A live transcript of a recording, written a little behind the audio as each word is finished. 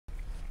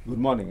Good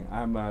morning.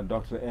 I am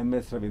Dr.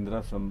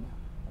 M.S.Ravindra from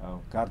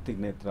Karthik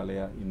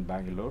Netralaya in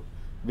Bangalore.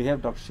 We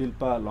have Dr.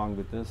 Shilpa along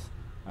with us,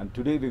 and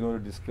today we are going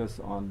to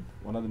discuss on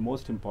one of the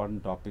most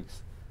important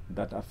topics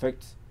that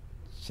affects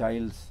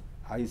child's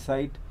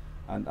eyesight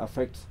and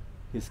affects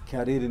his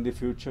career in the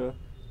future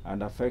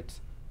and affects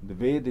the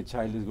way the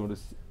child is going to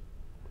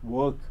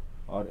work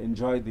or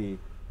enjoy the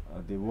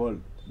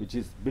world, which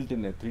is built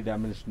in a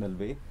three-dimensional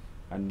way,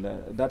 and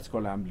that's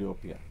called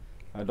amblyopia.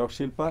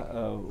 Dr.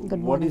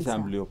 Shilpa, what is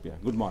amblyopia?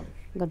 Good morning.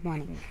 Good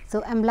morning.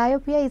 So,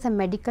 amblyopia is a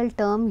medical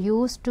term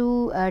used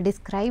to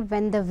describe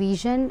when the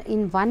vision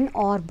in one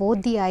or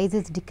both the eyes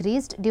is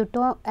decreased due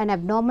to an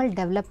abnormal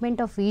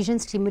development of vision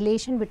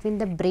stimulation between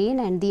the brain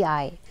and the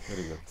eye.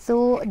 Very good.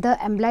 So, the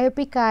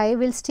amblyopic eye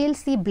will still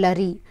see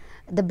blurry.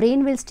 The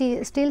brain will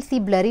still see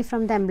blurry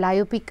from the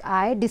amblyopic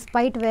eye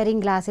despite wearing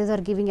glasses or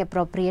giving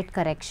appropriate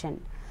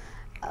correction.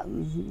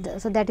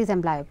 So, that is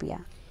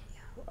amblyopia.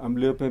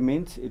 Amblyopia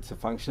means it's a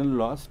functional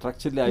loss.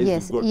 Structurally, eye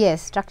is good.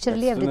 Yes,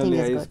 structurally everything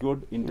is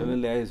good.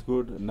 Internally, eye is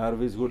good.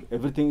 Nerve is good.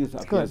 Everything is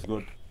appears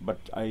good, but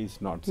eye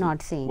is not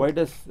seeing. Why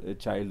does a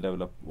child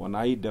develop one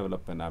eye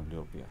develop an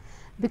amblyopia?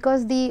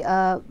 Because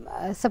the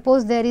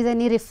suppose there is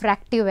any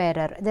refractive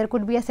error, there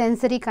could be a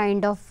sensory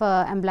kind of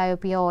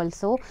amblyopia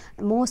also.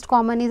 Most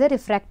common is a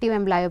refractive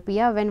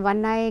amblyopia when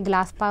one eye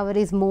glass power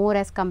is more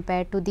as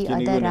compared to the other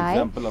eye. Can you give an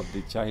example of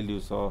the child you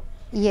saw?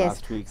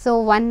 Yes. So,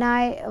 one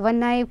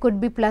eye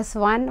could be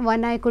 +1,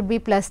 one eye could be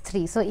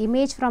 +3. So,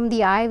 image from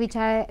the eye which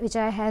eye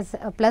has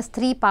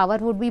 +3 power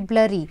would be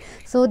blurry.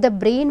 So, the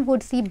brain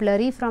would see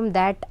blurry from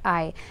that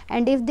eye,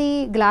 and if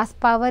the glass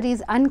power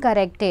is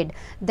uncorrected,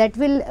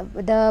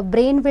 the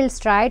brain will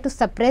try to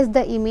suppress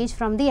the image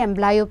from the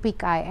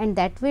amblyopic eye, and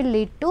that will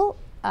lead to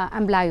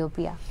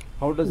amblyopia.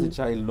 How does the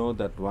child know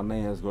that one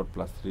eye has got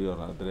 +3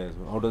 or other eye?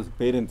 How does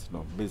parents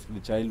know? Basically,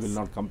 the child will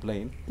not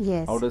complain.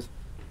 Yes. How does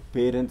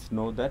parents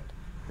know that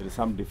there is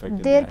some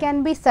defect? There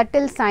can be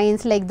subtle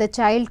signs, like the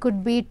child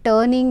could be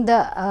turning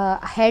the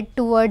head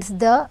towards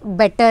the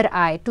better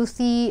eye to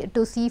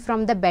see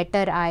from the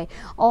better eye,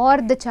 or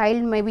the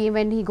child maybe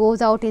when he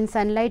goes out in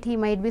sunlight he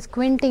might be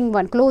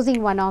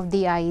closing one of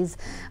the eyes,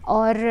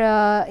 or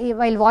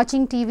while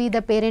watching TV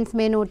the parents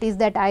may notice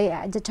that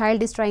the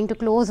child is trying to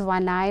close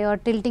one eye or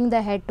tilting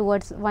the head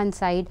towards one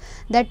side.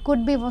 That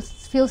could be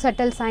few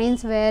subtle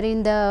signs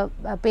wherein the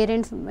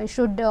parents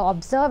should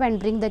observe and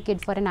bring the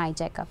kid for an eye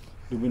checkup.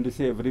 You mean to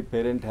say every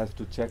parent has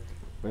to check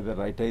whether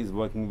right eye is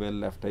working well,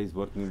 left eye is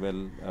working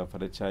well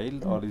for a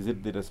child, or is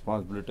it the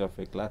responsibility of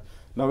a class?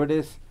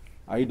 Nowadays,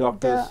 eye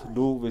doctors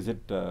do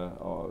visit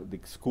the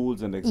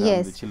schools and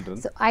examine the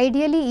children. So,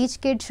 ideally each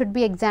kid should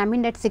be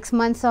examined at 6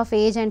 months of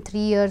age and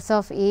 3 years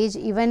of age.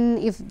 Even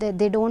if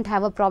they do not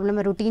have a problem,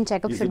 a routine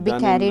checkup should be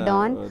carried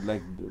on.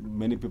 Like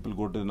many people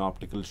go to an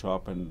optical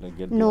shop and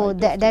get no,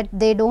 that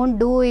they do not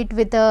do it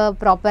with a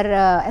proper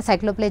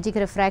cycloplegic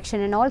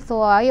refraction and all.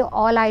 So,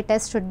 all eye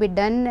tests should be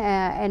done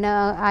in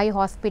a eye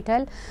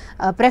hospital,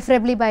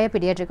 preferably by a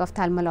pediatric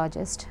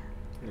ophthalmologist.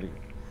 Very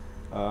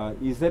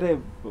good. Is there a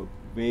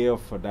way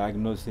of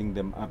diagnosing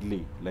them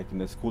early, like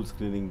in a school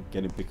screening?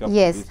 Can you pick up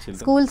these children?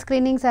 School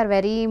screenings are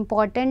very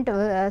important.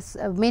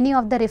 Many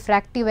of the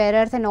refractive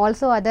errors and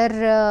also other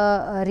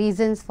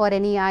reasons for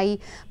any eye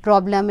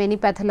problem, any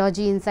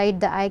pathology inside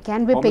the eye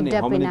can be picked up in eye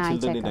checkup. How many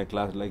children in a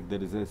class, like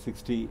there is a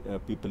 60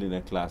 people in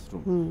a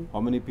classroom,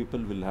 how many people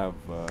will have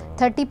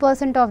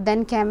 30%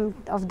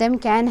 of them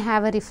can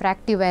have a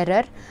refractive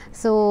error.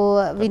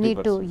 So, we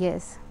need to,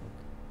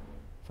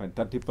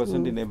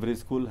 30% in every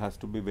school has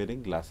to be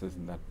wearing glasses,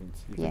 and that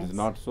means if it is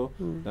not so,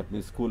 that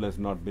means school has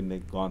not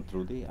been gone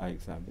through the eye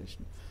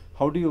examination.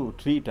 How do you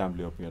treat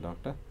amblyopia,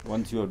 doctor?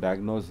 Once you have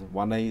diagnosed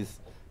one eye is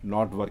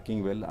not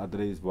working well,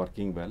 other is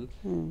working well,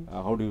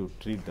 how do you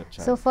treat that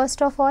child? So,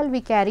 first of all,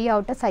 we carry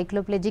out a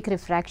cycloplegic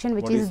refraction,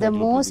 which is the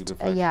most,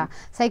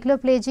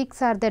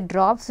 cycloplegics are the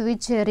drops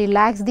which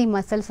relax the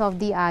muscles of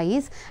the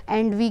eyes,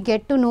 and we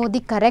get to know the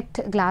correct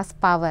glass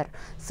power.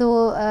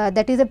 So,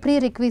 that is a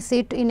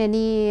prerequisite in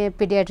any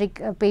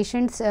pediatric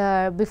patients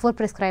before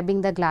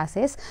prescribing the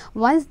glasses.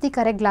 Once the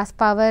correct glass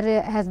power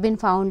has been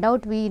found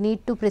out, we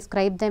need to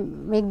prescribe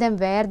them, make them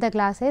wear the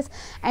glasses,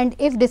 and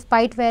if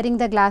despite wearing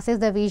the glasses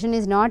the vision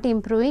is not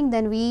improving,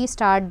 then we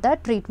start the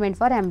treatment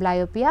for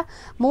amblyopia.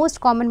 Most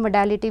common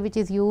modality which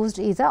is used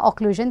is a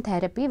occlusion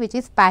therapy, which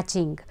is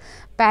patching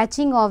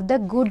of the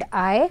good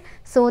eye,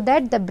 so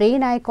that the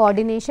brain eye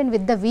coordination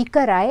with the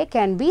weaker eye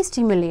can be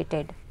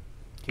stimulated.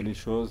 Can you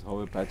show us how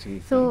a patching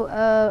is done?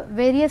 So,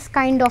 various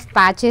kind of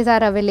patches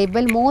are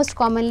available. Most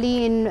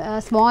commonly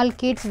in small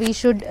kids, we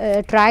should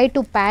try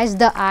to patch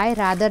the eye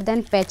rather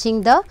than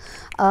patching the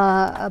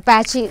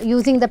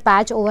using the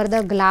patch over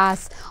the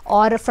glass,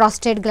 or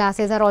frosted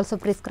glasses are also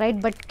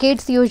prescribed, but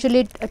kids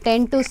usually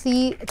tend to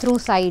see through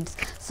sides.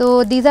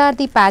 So, these are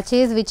the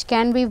patches which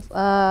can be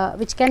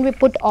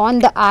put on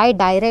the eye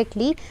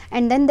directly,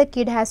 and then the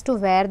kid has to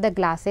wear the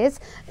glasses.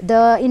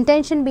 The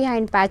intention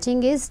behind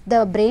patching is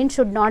the brain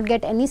should not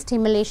get any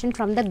stimulation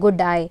from the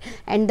good eye,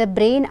 and the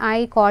brain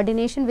eye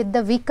coordination with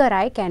the weaker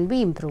eye can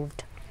be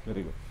improved.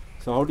 Very good.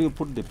 So how do you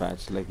put the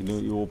patch? Like,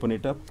 you open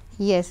it up?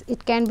 Yes,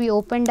 it can be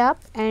opened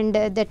up, and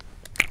it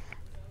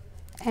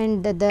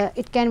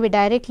can be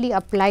directly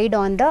applied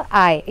on the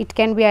eye. It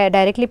can be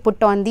directly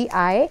put on the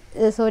eye,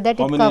 so that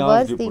How it many hours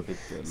covers do you the. put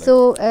it?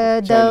 So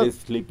child is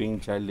sleeping,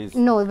 child is.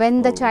 No,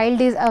 when the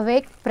child is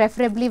awake,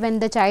 preferably when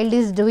the child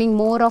is doing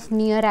more of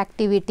near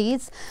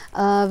activities,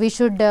 we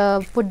should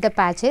put the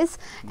patches,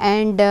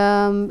 and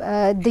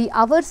the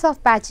hours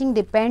of patching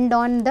depend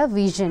on the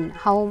vision.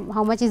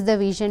 How much is the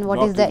vision?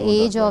 What is the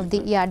age of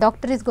the? Yeah,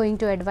 doctor is going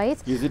to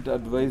advise. Is it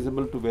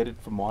advisable to wear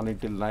it from morning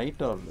till night,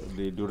 or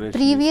the duration?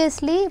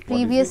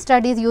 Previous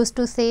studies used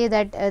to say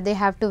that they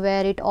have to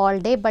wear it all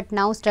day, but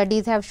now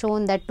studies have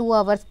shown that 2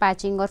 hours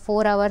patching or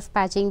 4 hours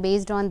patching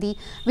based on the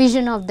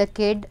vision of the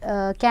kid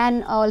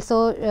can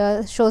also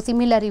show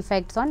similar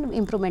effects on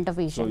improvement of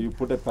vision. So you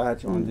put a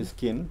patch on the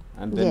skin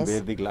and then wear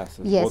the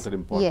glasses. Both are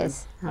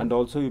important. And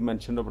also you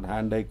mentioned about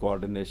hand-eye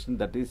coordination.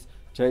 That is,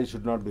 child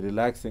should not be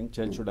relaxing.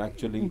 Child should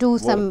actually do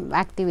some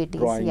activities,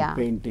 drawing,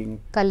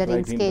 painting,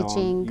 coloring,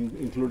 sketching,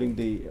 including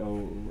the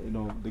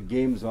the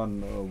games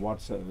on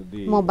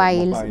the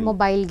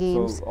mobile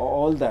games. So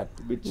all that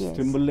which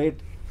stimulate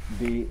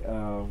the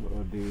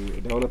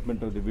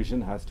development of the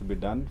vision has to be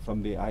done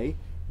from the eye,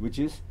 which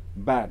is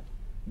bad.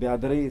 The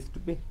other eye is to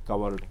be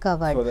covered. So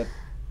that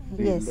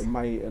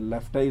my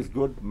left eye is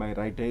good, my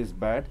right eye is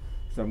bad.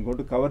 So I'm going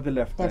to cover the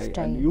left eye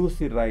and use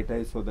the right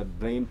eye so that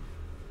brain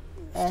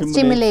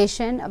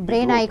stimulation,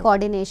 brain-eye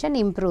coordination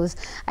improves.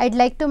 I'd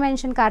like to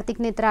mention Kartik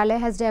Netralaya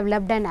has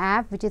developed an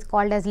app which is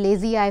called as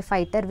Lazy Eye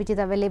Fighter, which is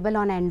available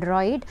on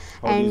Android.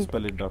 How do you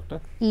spell it,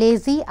 doctor?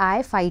 Lazy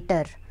Eye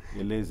Fighter.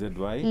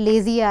 L-A-Z-Y?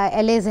 Lazy Eye,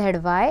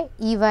 L-A-Z-Y,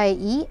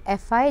 E-Y-E-F-I-G-H-T-E-R,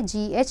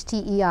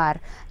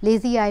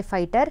 Lazy Eye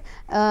Fighter,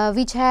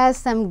 which has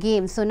some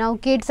games. So now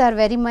kids are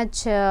very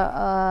much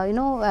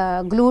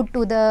glued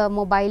to the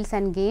mobiles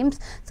and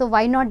games. So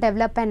why not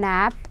develop an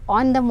app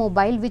on the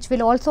mobile which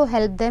will also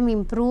help them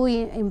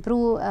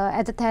improve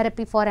as a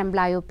therapy for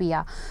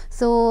amblyopia.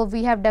 So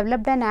we have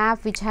developed an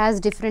app which has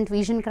different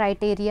vision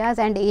criteria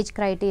and age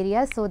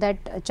criteria, so that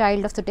a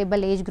child of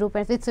suitable age group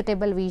and with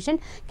suitable vision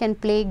can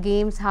play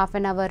games half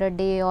an hour a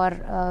day or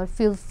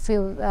few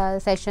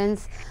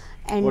sessions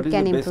and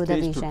can improve the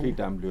vision. What is the best age to treat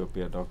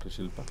amblyopia, Dr.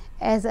 Shilpa?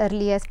 As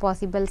early as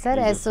possible, sir.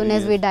 As soon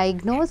as we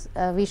diagnose,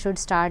 we should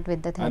start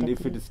with the therapy. And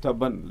if it is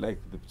stubborn, like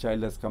the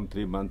child has come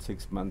 3 months,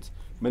 6 months,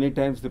 many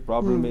times the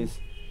problem is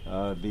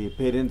the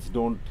parents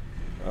don't,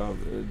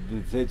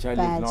 they say child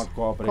is not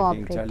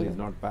cooperating, child is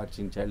not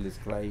patching, child is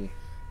crying.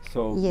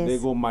 So they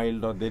go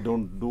mild or they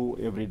don't do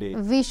every day.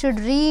 We should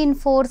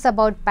reinforce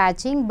about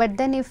patching, but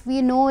then if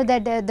we know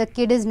that the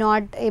kid is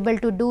not able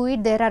to do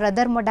it, there are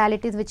other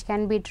modalities which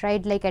can be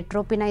tried, like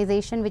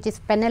atropinization, which is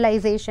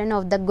penalization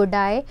of the good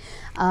eye.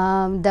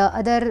 The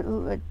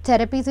other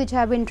therapies which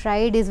have been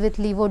tried is with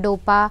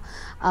levodopa.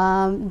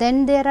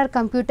 Then there are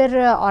computer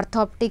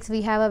orthoptics.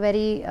 We have a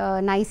very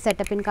nice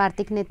setup in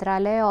Kartik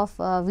Netralaya of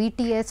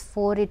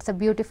VTS4. It's a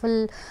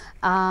beautiful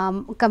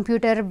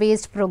computer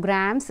based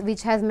programs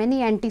which has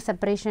many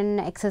anti-suppression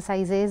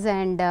exercises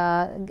and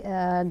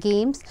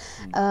games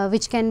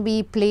which can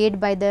be played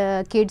by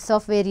the kids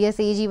of various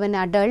age, even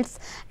adults,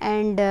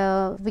 and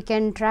we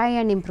can try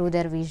and improve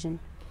their vision.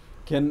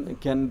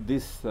 Can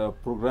this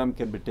program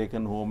can be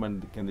taken home,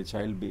 and can the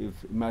child be,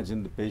 if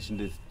imagine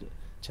the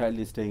child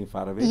is staying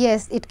far away?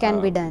 Yes, it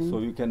can be done. So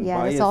you can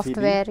buy the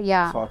software, a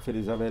CD, software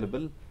is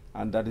available,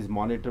 and that is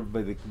monitored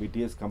by the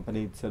VTS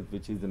company itself,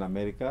 which is in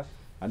America,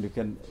 and you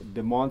can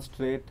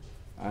demonstrate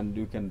and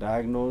you can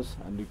diagnose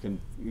and you can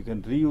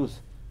reuse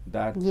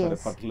that for a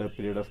particular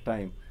period of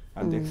time,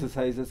 and the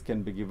exercises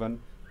can be given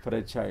for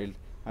a child,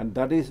 and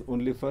that is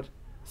only for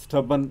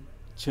stubborn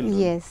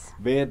children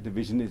where the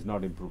vision is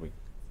not improving.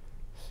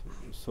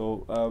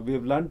 So we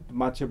have learnt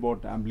much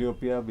about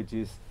amblyopia, which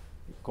is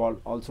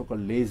also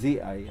called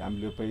lazy eye.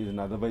 Amblyopia is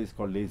otherwise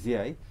called lazy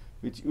eye,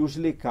 which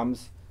usually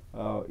comes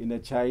in a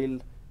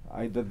child,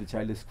 either the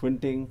child is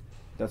squinting,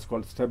 that's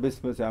called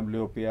strabismus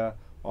amblyopia,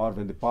 or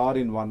when the power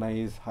in one eye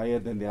is higher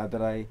than the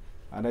other eye,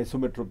 and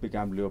isometropic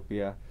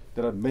amblyopia.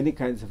 There are many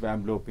kinds of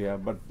amblyopia,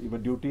 but your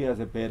duty as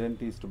a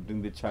parent is to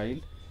bring the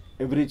child.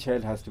 Every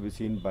child has to be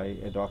seen by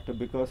a doctor,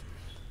 because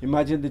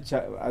imagine the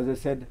child, as I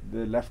said,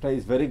 the left eye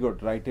is very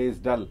good, right eye is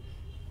dull.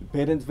 The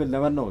parents will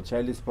never know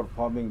child is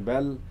performing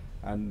well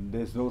and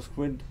there is no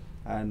squint,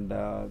 and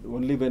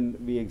only when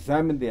we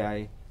examine the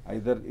eye,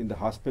 either in the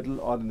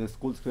hospital or in the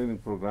school screening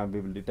program, we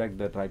will detect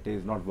that right eye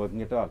is not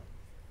working at all.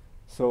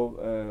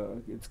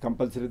 So it's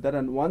compulsory that,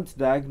 and once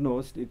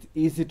diagnosed, it's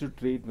easy to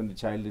treat when the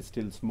child is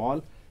still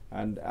small.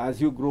 And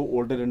as you grow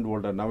older and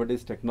older,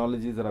 nowadays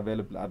technologies are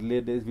available.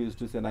 Earlier days we used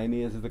to say 9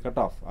 years is the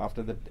cutoff.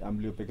 After that,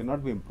 amblyopia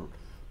cannot be improved.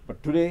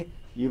 But today,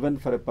 even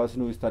for a person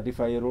who is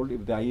 35-year-old,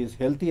 if the eye is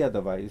healthy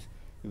otherwise,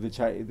 if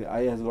the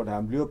eye has got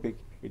amblyopic,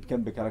 it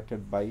can be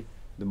corrected by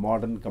the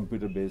modern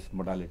computer-based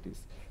modalities.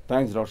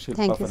 Thanks, Dr.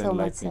 Shilpa, for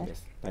enlightening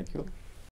us. Thank you.